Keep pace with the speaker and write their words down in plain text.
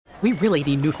We really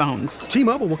need new phones.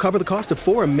 T-Mobile will cover the cost of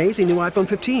 4 amazing new iPhone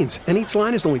 15s, and each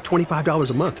line is only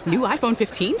 $25 a month. New iPhone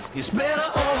 15s? It's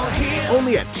better over here.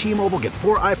 Only at T-Mobile, get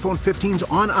 4 iPhone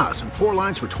 15s on us and 4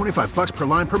 lines for $25 per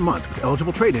line per month with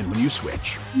eligible trade-in when you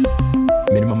switch.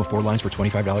 Minimum of 4 lines for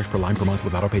 $25 per line per month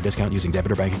with autopay discount using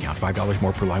debit or bank account. $5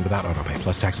 more per line without autopay,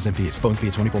 plus taxes and fees. Phone fee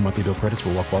at 24 monthly bill credits for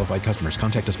well-qualified customers.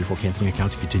 Contact us before canceling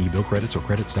account to continue bill credits or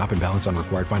credit stop and balance on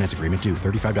required finance agreement due.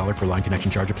 $35 per line connection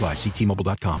charge applies. See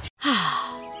T-Mobile.com.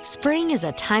 Spring is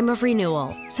a time of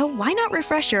renewal, so why not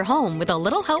refresh your home with a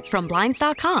little help from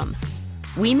Blinds.com?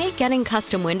 We make getting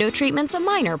custom window treatments a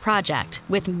minor project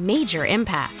with major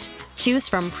impact. Choose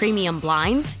from premium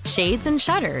blinds, shades, and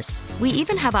shutters. We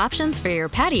even have options for your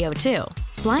patio, too.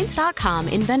 Blinds.com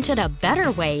invented a better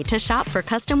way to shop for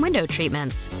custom window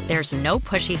treatments. There's no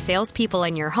pushy salespeople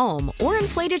in your home or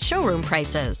inflated showroom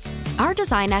prices. Our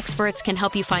design experts can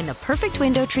help you find the perfect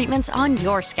window treatments on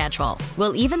your schedule.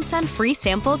 We'll even send free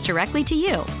samples directly to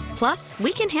you. Plus,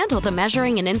 we can handle the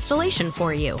measuring and installation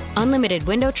for you. Unlimited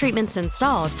window treatments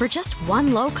installed for just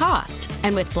one low cost.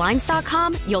 And with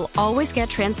Blinds.com, you'll always get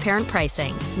transparent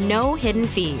pricing. No hidden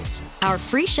fees. Our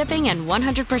free shipping and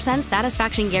 100%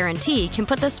 satisfaction guarantee can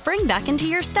put the spring back into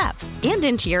your step and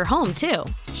into your home, too.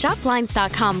 Shop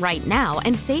Blinds.com right now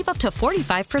and save up to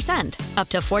 45%. Up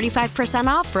to 45%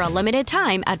 off for a limited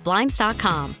time at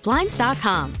Blinds.com.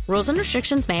 Blinds.com. Rules and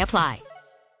restrictions may apply.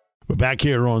 We're back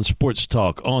here on Sports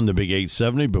Talk on the Big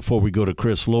 870. Before we go to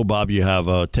Chris Lowe, Bob, you have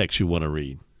a text you want to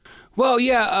read. Well,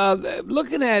 yeah,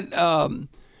 looking at,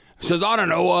 says, I don't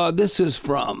know, this is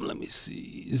from, let me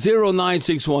see,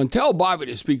 0961. Tell Bobby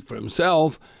to speak for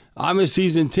himself. I'm a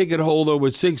season ticket holder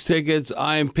with 6 tickets.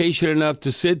 I am patient enough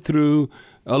to sit through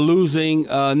losing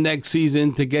next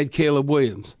season to get Caleb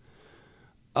Williams.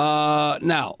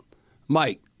 Now,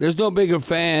 Mike, there's no bigger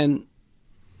fan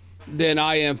than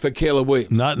I am for Caleb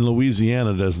Williams. Not in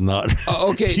Louisiana, there's not.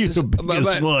 Okay. You're the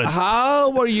biggest one.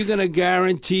 How are you going to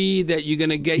guarantee that you're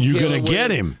going to get Caleb Williams? You're going to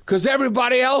get him. Because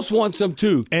everybody else wants him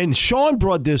too. And Sean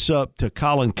brought this up to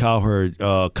Colin Cowherd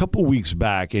a couple weeks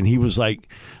back, and he was like,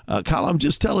 Colin, I'm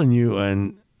just telling you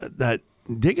and that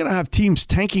they're going to have teams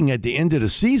tanking at the end of the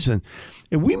season.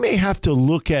 And we may have to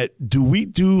look at, do we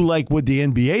do like what the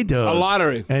NBA does? A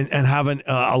lottery. And have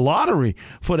a lottery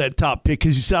for that top pick.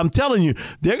 Because I'm telling you,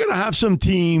 they're going to have some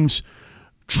teams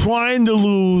trying to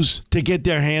lose to get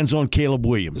their hands on Caleb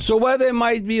Williams. So whether it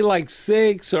might be like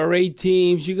 6 or 8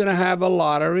 teams, you're going to have a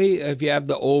lottery if you have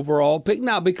the overall pick.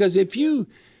 Now, because if you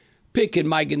pick it,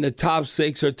 Mike, in the top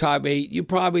 6 or top 8, you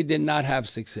probably did not have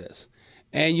success.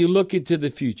 And you look into the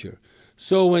future.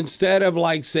 So instead of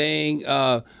like saying,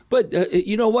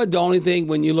 you know what? The only thing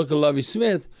when you look at Lovie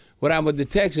Smith, what happened with the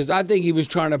Texans, I think he was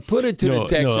trying to put it to the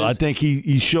Texans. No, I think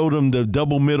he showed them the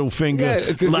double middle finger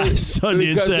last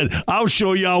Sunday and said, I'll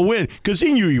show you I'll win, because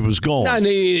he knew he was gone.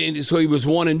 So he was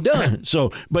one and done.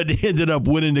 But they ended up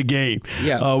winning the game.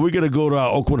 Yeah. We're going to go to our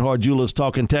Oakwood Hard Jewelers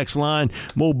Talking text line.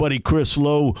 Mo buddy Chris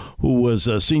Lowe, who was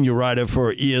a senior writer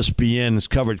for ESPN, has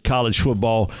covered college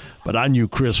football. But I knew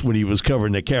Chris when he was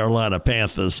covering the Carolina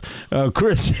Panthers.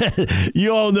 Chris,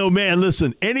 you all know, man,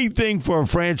 listen, anything for a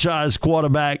franchise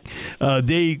quarterback,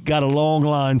 they got a long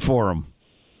line for him.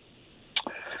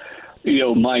 You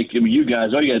know, Mike, I mean, you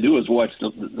guys, all you got to do is watch the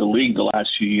league the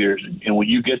last few years. And when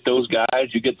you get those guys,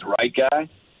 you get the right guy,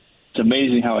 it's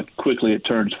amazing how quickly it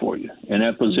turns for you. And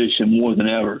that position, more than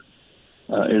ever,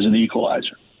 is an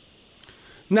equalizer.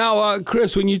 Now,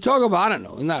 Chris, when you talk about, I don't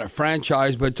know, not a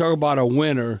franchise, but talk about a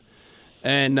winner,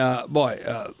 and,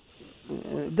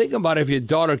 think about if your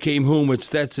daughter came home with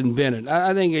Stetson Bennett.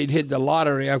 I think he'd hit the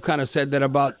lottery. I've kind of said that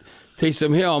about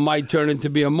Taysom Hill. Might turn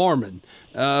into be a Mormon.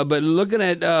 But looking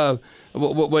at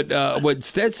what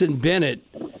Stetson Bennett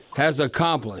has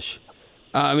accomplished,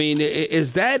 I mean,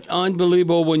 is that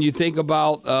unbelievable when you think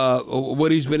about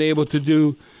what he's been able to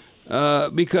do?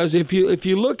 Because if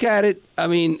you look at it, I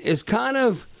mean, it's kind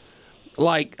of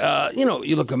like,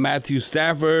 you look at Matthew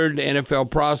Stafford,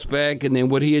 NFL prospect, and then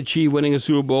what he achieved winning a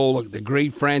Super Bowl, look, the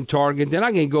great Fran Target. Then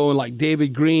I can go in like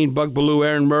David Green, Buck Bellew,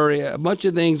 Aaron Murray, a bunch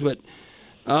of things. But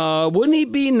wouldn't he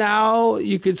be now,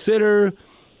 you consider,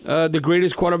 the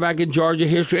greatest quarterback in Georgia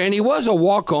history? And he was a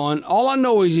walk-on. All I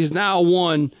know is he's now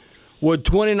won with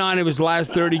 29 of his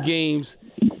last 30 games,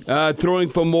 throwing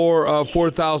for more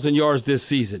 4,000 yards this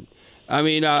season. I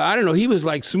mean, I don't know. He was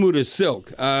like smooth as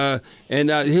silk, and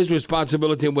his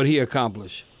responsibility and what he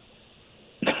accomplished.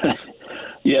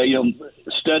 Yeah,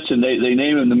 Stetson, they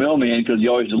name him the mailman because he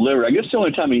always delivered. I guess the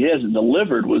only time he hasn't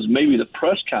delivered was maybe the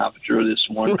press conference this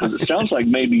morning, because it sounds like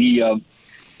maybe he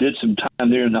did some time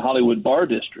there in the Hollywood Bar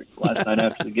District last night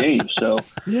after the game. So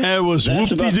yeah, it was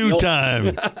whoop-de-doo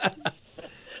time.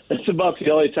 about the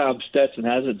LA Times Stetson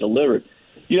hasn't delivered.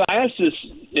 I asked this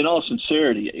in all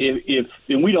sincerity. If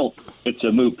we don't, it's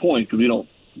a moot point because we don't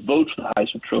vote for the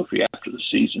Heisman Trophy after the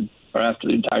season or after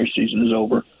the entire season is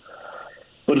over.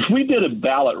 But if we did a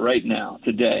ballot right now,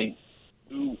 today,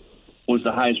 who was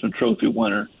the Heisman Trophy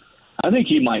winner, I think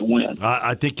he might win.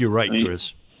 I think you're right,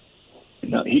 Chris.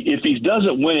 If he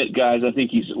doesn't win it, guys, I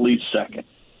think he's at least second.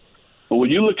 But when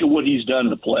you look at what he's done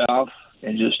in the playoff,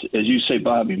 and just, as you say,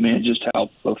 Bobby, man, just how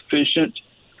efficient,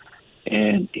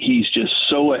 and he's just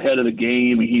so ahead of the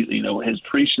game. His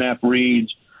pre-snap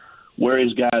reads, where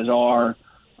his guys are.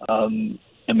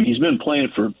 He's been playing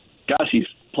for, he's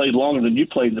played longer than you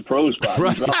played in the pros, Bobby.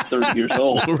 Right. He's about 30 years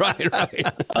old. Right.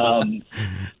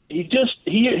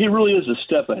 He really is a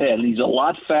step ahead, and he's a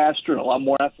lot faster and a lot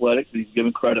more athletic than he's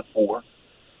given credit for.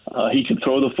 He can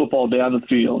throw the football down the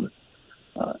field.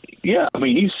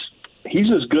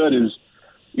 He's as good as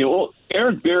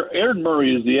Aaron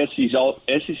Murray is the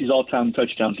SEC's all-time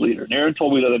touchdowns leader. And Aaron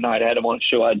told me the other night, I had him on a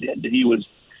show I did,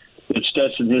 that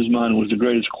Stetson, in his mind, was the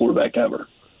greatest quarterback ever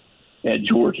at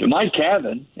Georgia. Mike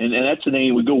Cavin, and that's the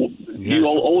name we go. You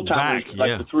old-timers,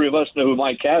 the three of us know who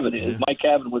Mike Cavin is. Yeah. Mike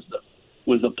Cavin was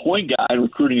the point guy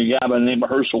recruiting a guy by the name of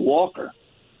Herschel Walker.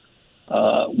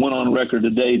 Went on record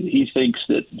today that he thinks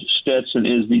that Stetson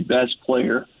is the best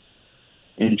player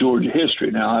in Georgia history.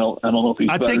 Now, I don't know if he's.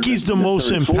 I think he's the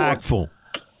most impactful.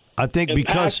 I think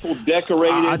because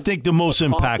decorated. I think the most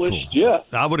impactful. Yeah,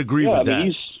 I would agree with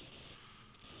that.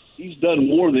 He's done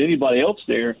more than anybody else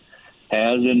there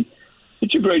has, and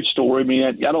it's a great story. I mean,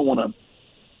 I don't want to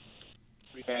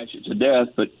rehash it to death,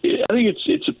 but I think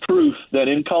it's a proof that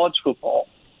in college football,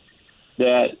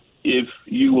 that if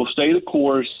you will stay the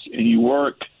course and you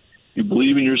work, you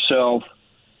believe in yourself,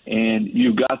 and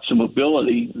you've got some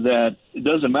ability, that it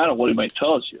doesn't matter what anybody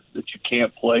tells you, that you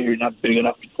can't play, or you're not big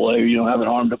enough to play, or you don't have an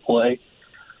arm to play,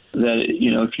 that,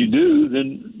 if you do,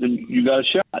 then you got a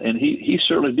shot. And he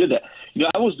certainly did that.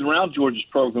 I was around Georgia's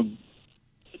program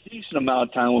a decent amount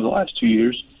of time over the last 2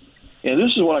 years, and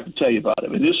this is what I can tell you about it.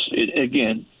 I mean,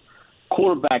 again,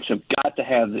 quarterbacks have got to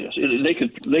have this.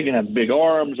 They can have big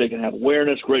arms, they can have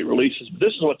awareness, great releases, but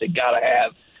this is what they got to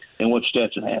have, and what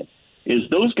Stetson had, is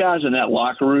those guys in that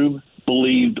locker room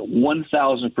believed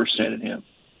 1,000% in him.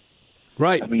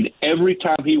 Right. I mean, every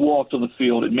time he walked on the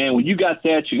field, and man, when you got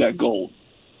that, you got gold.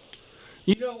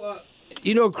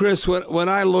 Chris, when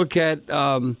I look at,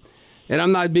 and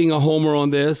I'm not being a homer on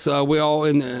this, we all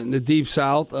in the Deep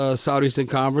South, Southeastern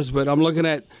Conference, but I'm looking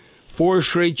at 4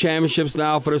 straight championships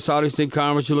now for the Southeastern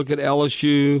Conference. You look at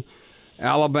LSU,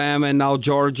 Alabama, and now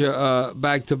Georgia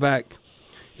back-to-back.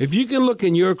 If you can look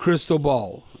in your crystal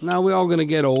ball, now we're all going to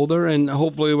get older, and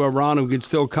hopefully we're around and we can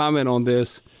still comment on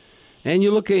this, and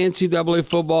you look at NCAA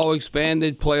football,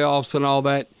 expanded playoffs and all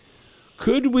that,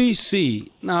 could we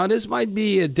see, now this might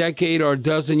be a decade or a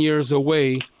dozen years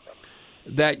away,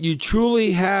 that you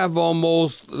truly have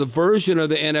almost the version of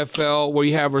the NFL where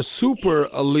you have a super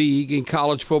league in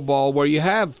college football where you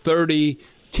have 30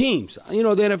 teams. The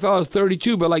NFL has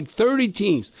 32, but like 30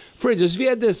 teams. For instance, if you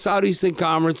had this Southeastern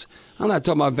Conference, I'm not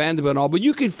talking about Vanderbilt and all, but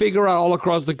you could figure out all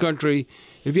across the country,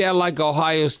 if you had like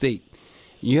Ohio State,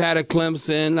 you had a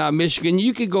Clemson, Michigan,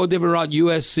 you could go a different route,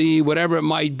 USC, whatever it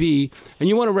might be, and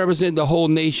you want to represent the whole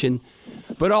nation.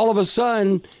 But all of a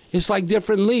sudden, it's like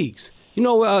different leagues.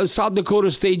 South Dakota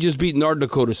State just beat North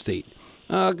Dakota State.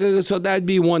 So that'd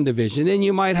be one division. Then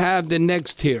you might have the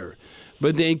next tier.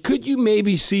 But then could you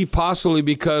maybe see possibly,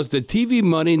 because the TV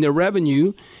money and the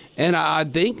revenue, and I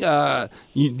think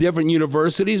different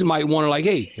universities might want to like,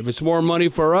 hey, if it's more money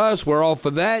for us, we're all for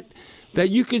that, that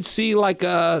you could see like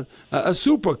a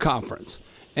super conference.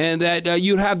 And that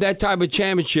you'd have that type of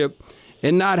championship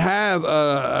and not have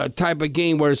a type of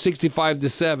game where it's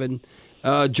 65-7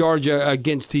 Georgia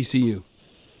against TCU.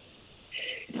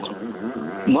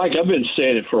 Mike, I've been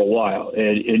saying it for a while,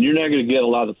 and you're not going to get a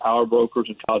lot of the power brokers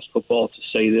in college football to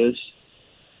say this,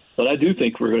 but I do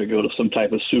think we're going to go to some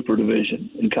type of super division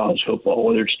in college football,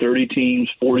 whether it's 30 teams,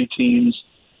 40 teams.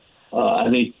 I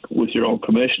think with your own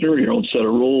commissioner, your own set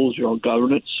of rules, your own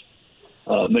governance,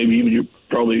 maybe even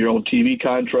probably your own TV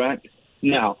contract.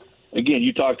 Now, again,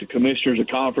 you talk to commissioners of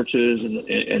conferences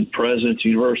and presidents of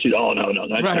universities. Oh, no,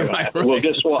 that's not right. Well,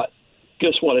 guess what?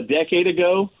 A decade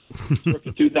ago,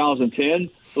 in 2010,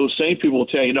 those same people will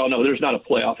tell you, no, there's not a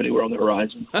playoff anywhere on the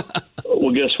horizon.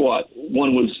 Well, guess what?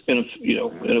 One was in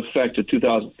effect in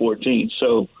 2014.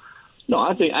 So, no,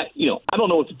 I think I don't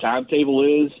know what the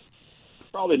timetable is.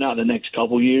 Probably not in the next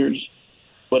couple years,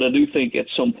 but I do think at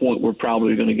some point we're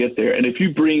probably going to get there. And if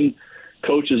you bring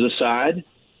coaches aside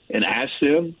and ask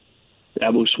them,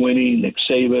 Dabo Swinney, Nick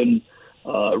Saban,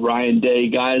 Ryan Day,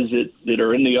 guys that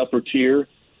are in the upper tier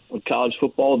of college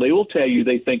football, they will tell you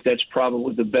they think that's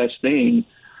probably the best thing,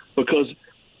 because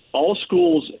all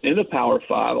schools in the Power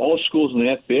Five, all schools in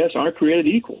the FBS aren't created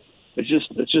equal. It's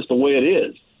just the way it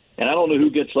is. And I don't know who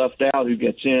gets left out, who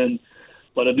gets in,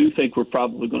 but I do think we're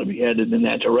probably going to be headed in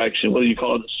that direction, whether you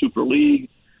call it a Super League,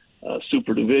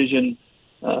 Super Division,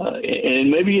 and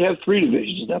maybe you have 3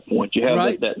 divisions at that point. You have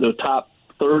the top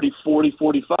 30, 40,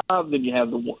 45, then you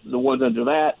have the ones under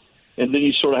that, and then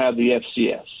you sort of have the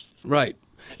FCS. Right.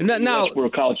 And now that's where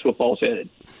college football is headed.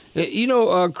 You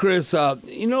know, Chris,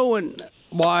 you know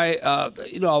why I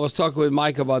was talking with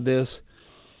Mike about this.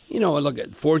 You know, look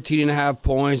at 14.5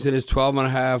 points, and it's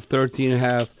 12.5,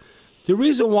 13.5. The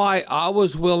reason why I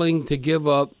was willing to give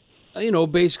up,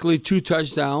 basically 2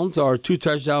 touchdowns or 2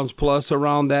 touchdowns plus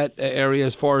around that area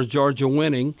as far as Georgia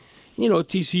winning.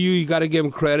 TCU, you got to give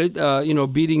them credit,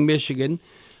 beating Michigan.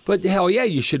 But hell yeah,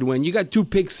 you should win. You got 2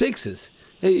 pick sixes.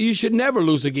 You should never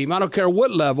lose a game. I don't care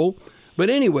what level. But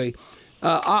anyway,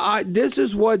 this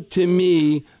is what, to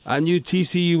me, I knew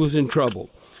TCU was in trouble.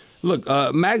 Look,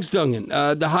 Max Duggan,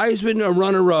 the Heisman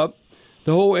runner-up,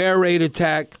 the whole air raid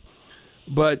attack.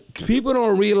 But people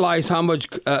don't realize how much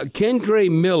Kendre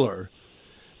Miller,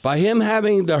 by him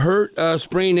having the hurt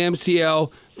sprained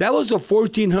MCL, that was a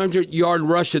 1,400-yard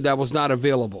rusher that was not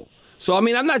available. So, I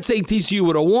mean, I'm not saying TCU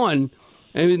would have won,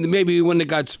 and maybe when they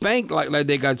got spanked like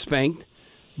they got spanked.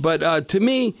 But to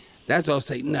me, that's what I'll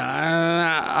say. Nah,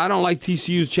 I don't like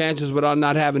TCU's chances without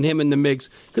not having him in the mix,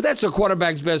 because that's the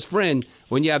quarterback's best friend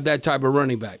when you have that type of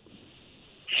running back.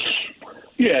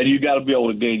 Yeah, you got to be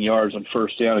able to gain yards on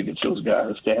first down against those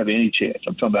guys to have any chance.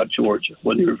 I'm talking about Georgia,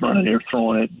 whether you're running or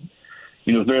throwing it.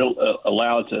 If they're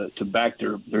allowed to back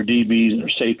their DBs and their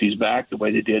safeties back the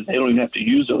way they did, they don't even have to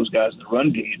use those guys in the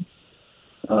run game.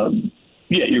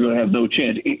 You're going to have no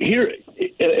chance. Here,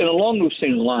 and along those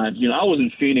same lines, I was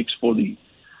in Phoenix for the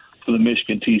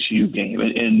Michigan TCU game,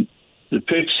 and the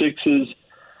pick sixes,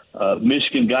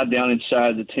 Michigan got down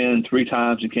inside the 10 3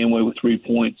 times and came away with 3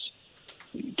 points.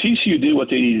 TCU did what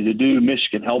they needed to do.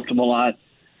 Michigan helped them a lot.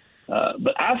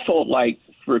 But I felt like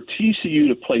for TCU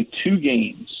to play 2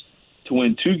 games, to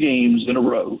win 2 games in a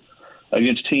row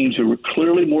against teams who were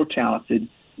clearly more talented,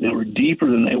 that were deeper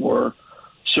than they were,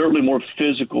 certainly more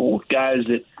physical, guys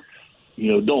that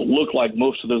don't look like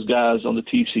most of those guys on the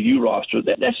TCU roster,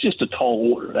 that's just a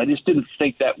tall order. I just didn't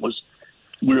think that was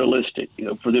realistic,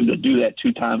 for them to do that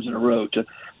 2 times in a row, to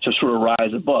sort of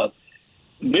rise above.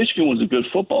 Michigan was a good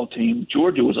football team.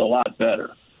 Georgia was a lot better,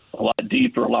 a lot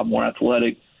deeper, a lot more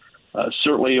athletic,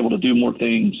 certainly able to do more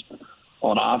things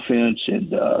on offense.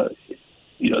 And,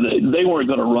 they weren't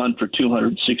going to run for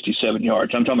 267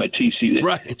 yards. I'm talking about TCU.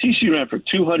 Right. TCU ran for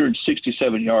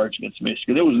 267 yards against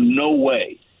Michigan. There was no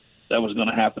way that was going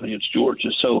to happen against Georgia.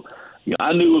 So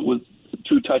I knew it was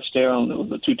 2 touchdowns. It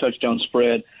was a 2 touchdown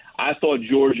spread. I thought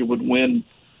Georgia would win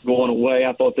going away.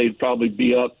 I thought they'd probably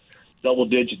be up double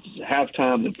digits at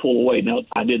halftime and pull away. Now,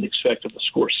 I didn't expect them to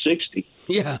score 60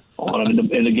 on them,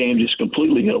 and the game just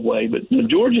completely get away. But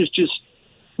Georgia's just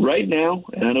right now,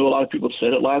 and I know a lot of people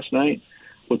said it last night,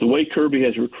 with the way Kirby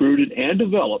has recruited and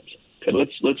developed. Okay,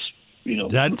 let's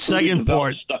that second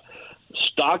part,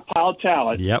 stockpile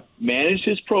talent. Yep. Manage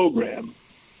his program.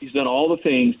 He's done all the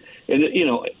things. And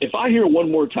if I hear one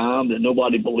more time that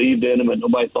nobody believed in him and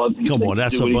nobody thought, come on,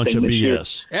 that's a bunch of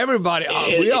BS. Everybody,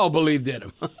 we all believed in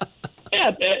him.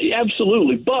 Yeah,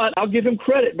 absolutely. But I'll give him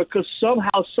credit, because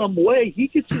somehow, some way, he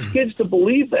gets his kids to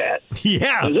believe that.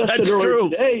 Yeah, that's true.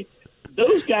 Today,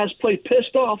 those guys play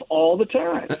pissed off all the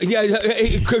time.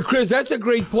 Hey, Chris, that's a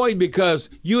great point, because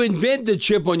you invent the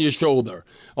chip on your shoulder.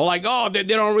 Or like, they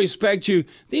don't respect you.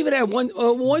 They even had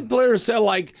one player said,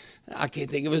 like, I can't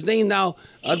think of his name now,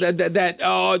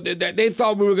 that they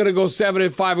thought we were going to go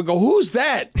 7-5 and go, who's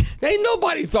that? Ain't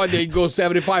nobody thought they'd go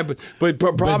 7-5, but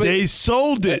probably. But they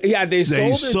sold it. Yeah, they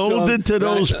sold it to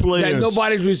those players. That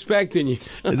nobody's respecting you.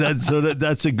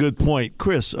 That's a good point.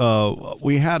 Chris,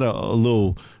 we had a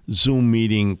little Zoom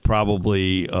meeting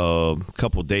probably a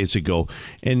couple days ago,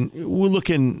 and we're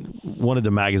looking, one of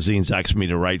the magazines asked me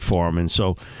to write for them, and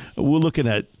so we're looking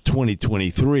at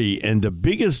 2023, and the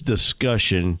biggest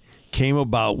discussion came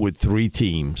about with 3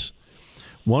 teams.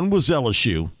 One was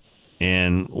LSU,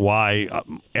 and why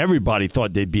everybody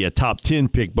thought they'd be a top 10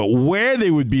 pick, but where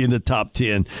they would be in the top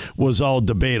 10 was all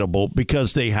debatable,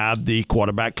 because they have the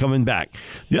quarterback coming back.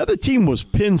 The other team was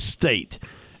Penn State.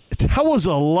 That was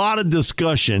a lot of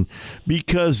discussion,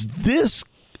 because this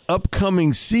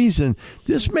upcoming season,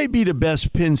 this may be the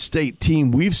best Penn State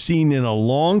team we've seen in a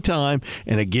long time.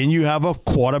 And again, you have a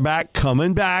quarterback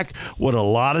coming back with a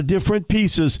lot of different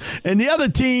pieces. And the other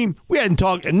team, we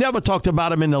never talked about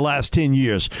them in the last 10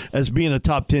 years as being a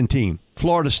top 10 team,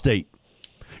 Florida State.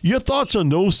 Your thoughts on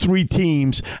those three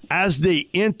teams as they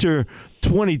enter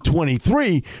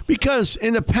 2023? Because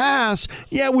in the past,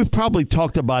 we've probably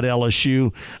talked about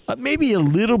LSU, maybe a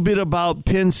little bit about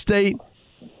Penn State,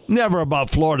 never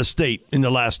about Florida State in the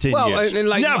last 10 years.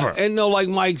 Never. Like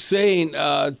Mike's saying,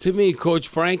 to me, Coach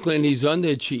Franklin, he's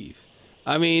underachieved.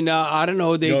 I mean, I don't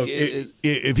know.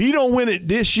 If he don't win it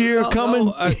this year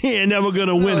he ain't never going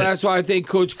to win it. That's why I think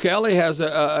Coach Kelly has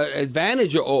an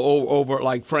advantage over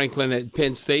like Franklin at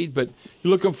Penn State. But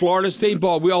you look at Florida State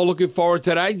ball. We all looking forward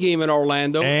to that game in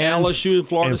Orlando. And LSU and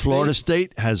Florida State. And Florida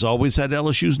State has always had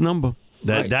LSU's number.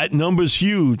 Right. That number's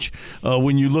huge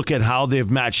when you look at how they've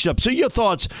matched up. So your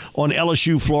thoughts on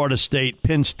LSU, Florida State,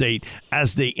 Penn State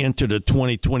as they enter the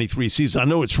 2023 season? I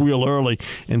know it's real early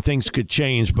and things could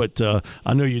change, but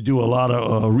I know you do a lot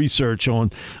of research on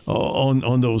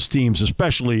those teams,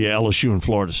 especially LSU and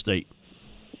Florida State.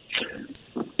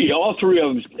 Yeah, all three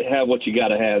of them have what you got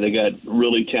to have. They got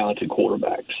really talented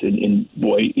quarterbacks, and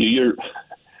boy, you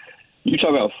talk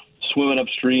about swimming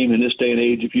upstream in this day and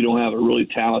age if you don't have a really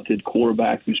talented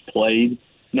quarterback who's played.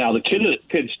 Now, the kid at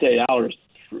Penn State, Allers,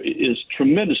 is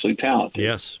tremendously talented.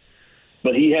 Yes.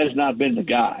 But he has not been the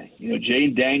guy.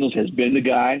 Jane Daniels has been the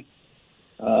guy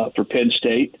for Penn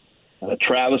State.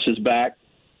 Travis is back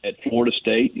at Florida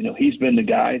State. He's been the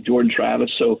guy, Jordan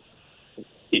Travis. So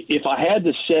if I had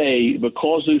to say,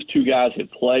 because those two guys have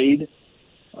played,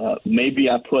 maybe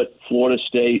I put Florida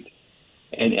State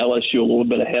and LSU a little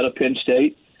bit ahead of Penn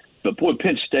State. But boy,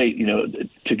 Penn State,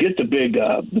 to get the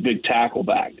big tackle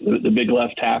back, the big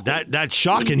left tackle. That's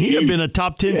shocking. He'd have been a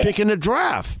top 10 pick in the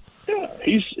draft. Yeah,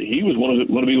 he was going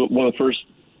to be one of the first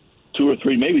two or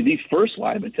three, maybe the first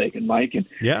lineman taken, Mike. And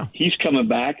he's coming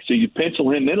back, so you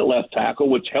pencil him in at left tackle,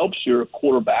 which helps your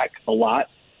quarterback a lot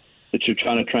that you're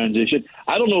trying to transition.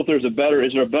 I don't know if is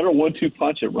there a better 1-2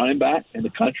 punch at running back in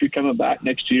the country coming back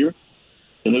next year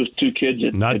than those two kids.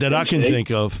 Not that I can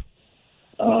think of.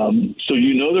 So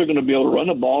they're going to be able to run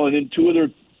the ball, and then two of their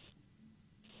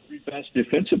three best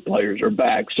defensive players are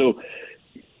back. So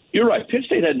you're right. Penn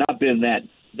State had not been that.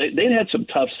 They'd had some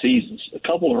tough seasons, a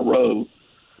couple in a row,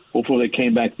 before they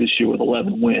came back this year with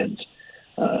 11 wins.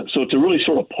 So to really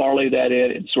sort of parlay that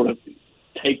in and sort of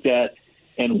take that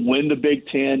and win the Big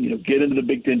Ten, get into the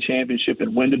Big Ten championship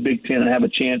and win the Big Ten and have a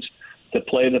chance to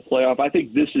play in the playoff, I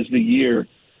think this is the year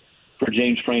for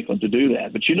James Franklin to do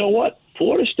that. But you know what?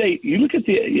 Florida State, you look at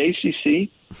the ACC,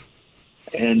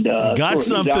 and you got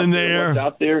something there.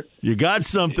 Out there. You got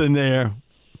something there.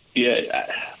 Yeah,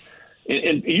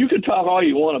 and you can talk all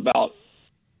you want about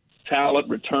talent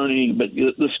returning, but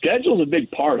the schedule is a big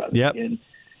part of it. Yep.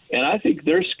 And I think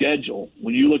their schedule,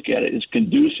 when you look at it, is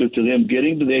conducive to them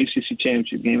getting to the ACC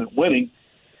championship game and winning,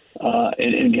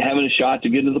 and having a shot to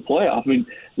get into the playoff. I mean,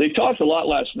 they talked a lot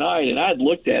last night, and I had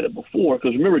looked at it before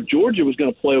because remember Georgia was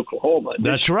going to play Oklahoma.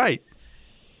 That's right.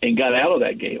 And got out of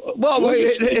that game. Well,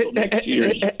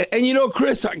 and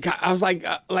Chris, I was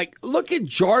like, look at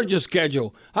Georgia's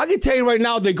schedule. I can tell you right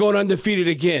now they're going undefeated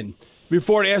again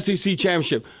before the SEC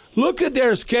championship. Look at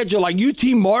their schedule, like UT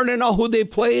Martin and all who they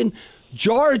playing.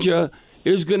 Georgia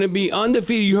is going to be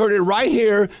undefeated. You heard it right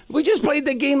here. We just played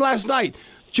the game last night.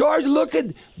 Georgia, look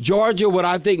at Georgia, what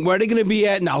I think, where they're going to be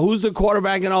at. Now, who's the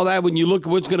quarterback and all that when you look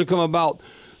at what's going to come about.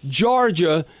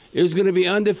 Georgia is going to be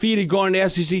undefeated going to the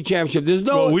SEC championship. There's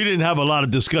no. Well, we didn't have a lot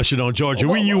of discussion on Georgia.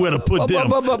 We knew where to put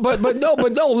them. But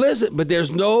no. Listen. But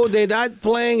there's no. They're not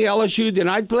playing LSU. They're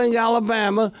not playing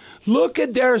Alabama. Look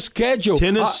at their schedule.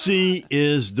 Tennessee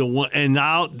is the one, and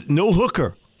now no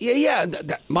Hooker. Yeah.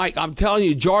 Mike, I'm telling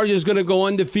you, Georgia's going to go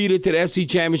undefeated to the SEC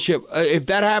championship. If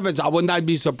that happens, I would not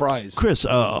be surprised. Chris,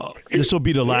 this will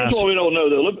be the last. Here's what we don't know,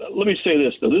 though. Let me say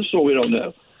this, though. This is what we don't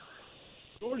know.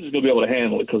 Georgia's going to be able to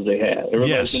handle it because they have.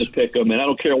 Everybody's going to pick them, and I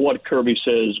don't care what Kirby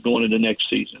says going into next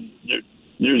season.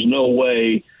 There's no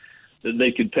way that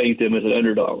they could paint them as an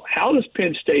underdog. How does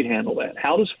Penn State handle that?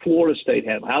 How does Florida State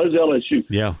handle it? How does LSU?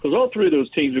 Yeah. Because all three of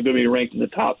those teams are going to be ranked in the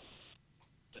top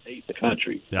 8 in the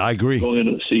country. Yeah, I agree. Going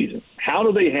into the season. How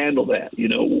do they handle that?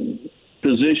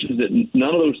 Positions that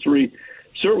none of those three,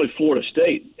 certainly Florida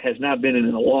State, has not been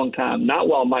in a long time, not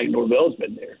while Mike Norvell's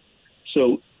been there.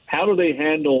 So how do they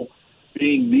handle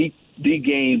being the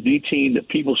game, the team that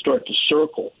people start to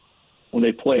circle when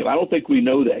they play them? I don't think we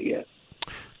know that yet.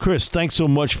 Chris, thanks so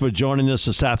much for joining us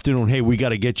this afternoon. Hey, we got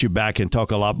to get you back and talk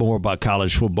a lot more about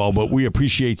college football, but we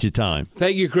appreciate your time.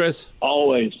 Thank you, Chris.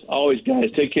 Always,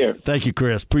 guys. Take care. Thank you,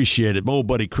 Chris. Appreciate it. My old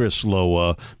buddy Chris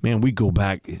Lowe, man, we go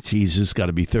back, geez, it's got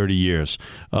to be 30 years.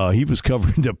 He was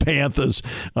covering the Panthers,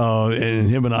 and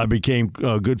him and I became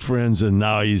good friends, and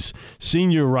now he's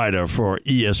senior writer for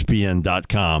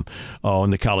ESPN.com on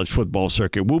the college football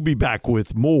circuit. We'll be back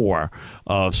with more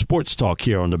sports talk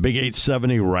here on the Big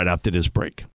 870 right after this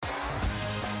break.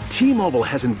 T-Mobile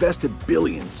has invested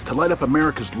billions to light up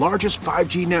America's largest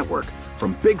 5G network,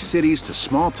 from big cities to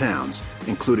small towns,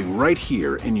 including right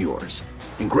here in yours.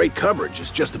 And great coverage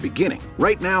is just the beginning.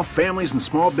 Right now, families and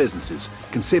small businesses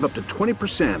can save up to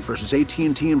 20% versus AT&T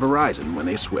and Verizon when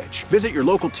they switch. Visit your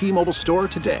local T-Mobile store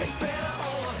today.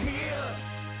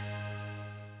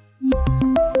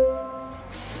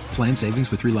 Plan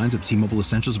savings with 3 lines of T-Mobile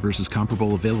Essentials versus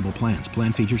comparable available plans.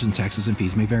 Plan features and taxes and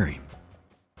fees may vary.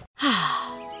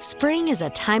 Spring is a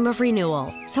time of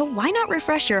renewal, so why not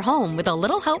refresh your home with a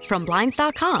little help from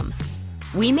Blinds.com?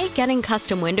 We make getting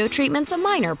custom window treatments a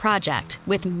minor project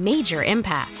with major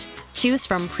impact. Choose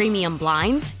from premium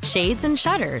blinds, shades, and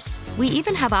shutters. We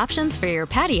even have options for your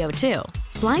patio, too.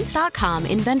 Blinds.com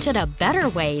invented a better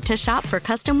way to shop for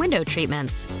custom window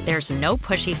treatments. There's no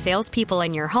pushy salespeople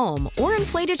in your home or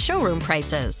inflated showroom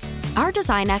prices. Our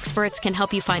design experts can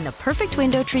help you find the perfect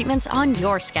window treatments on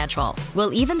your schedule.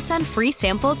 We'll even send free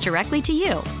samples directly to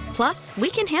you. Plus, we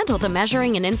can handle the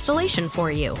measuring and installation for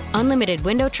you. Unlimited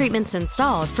window treatments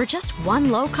installed for just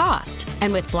one low cost.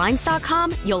 And with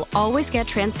Blinds.com, you'll always get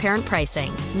transparent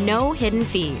pricing. No hidden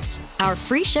fees. Our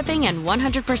free shipping and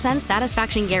 100%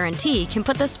 satisfaction guarantee can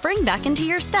put the spring back into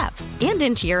your step and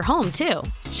into your home, too.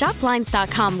 Shop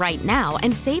Blinds.com right now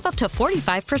and save up to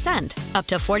 45%. Up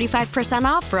to 45%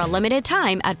 off for a limited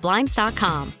time at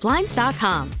Blinds.com.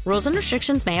 Blinds.com. Rules and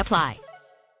restrictions may apply.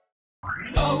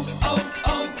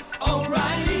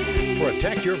 O'Reilly.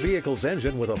 Protect your vehicle's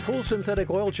engine with a full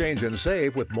synthetic oil change and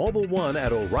save with Mobil 1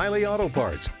 at O'Reilly Auto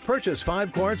Parts. Purchase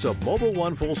 5 quarts of Mobil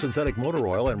 1 full synthetic motor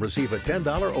oil and receive a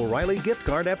 $10 O'Reilly gift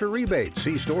card after rebate.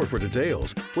 See store for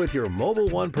details. With your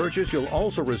Mobil 1 purchase, you'll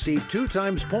also receive 2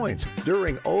 times points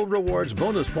during O Rewards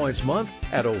Bonus Points Month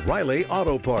at O'Reilly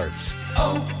Auto Parts.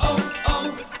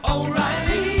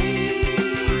 O'Reilly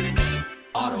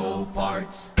Auto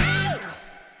Parts.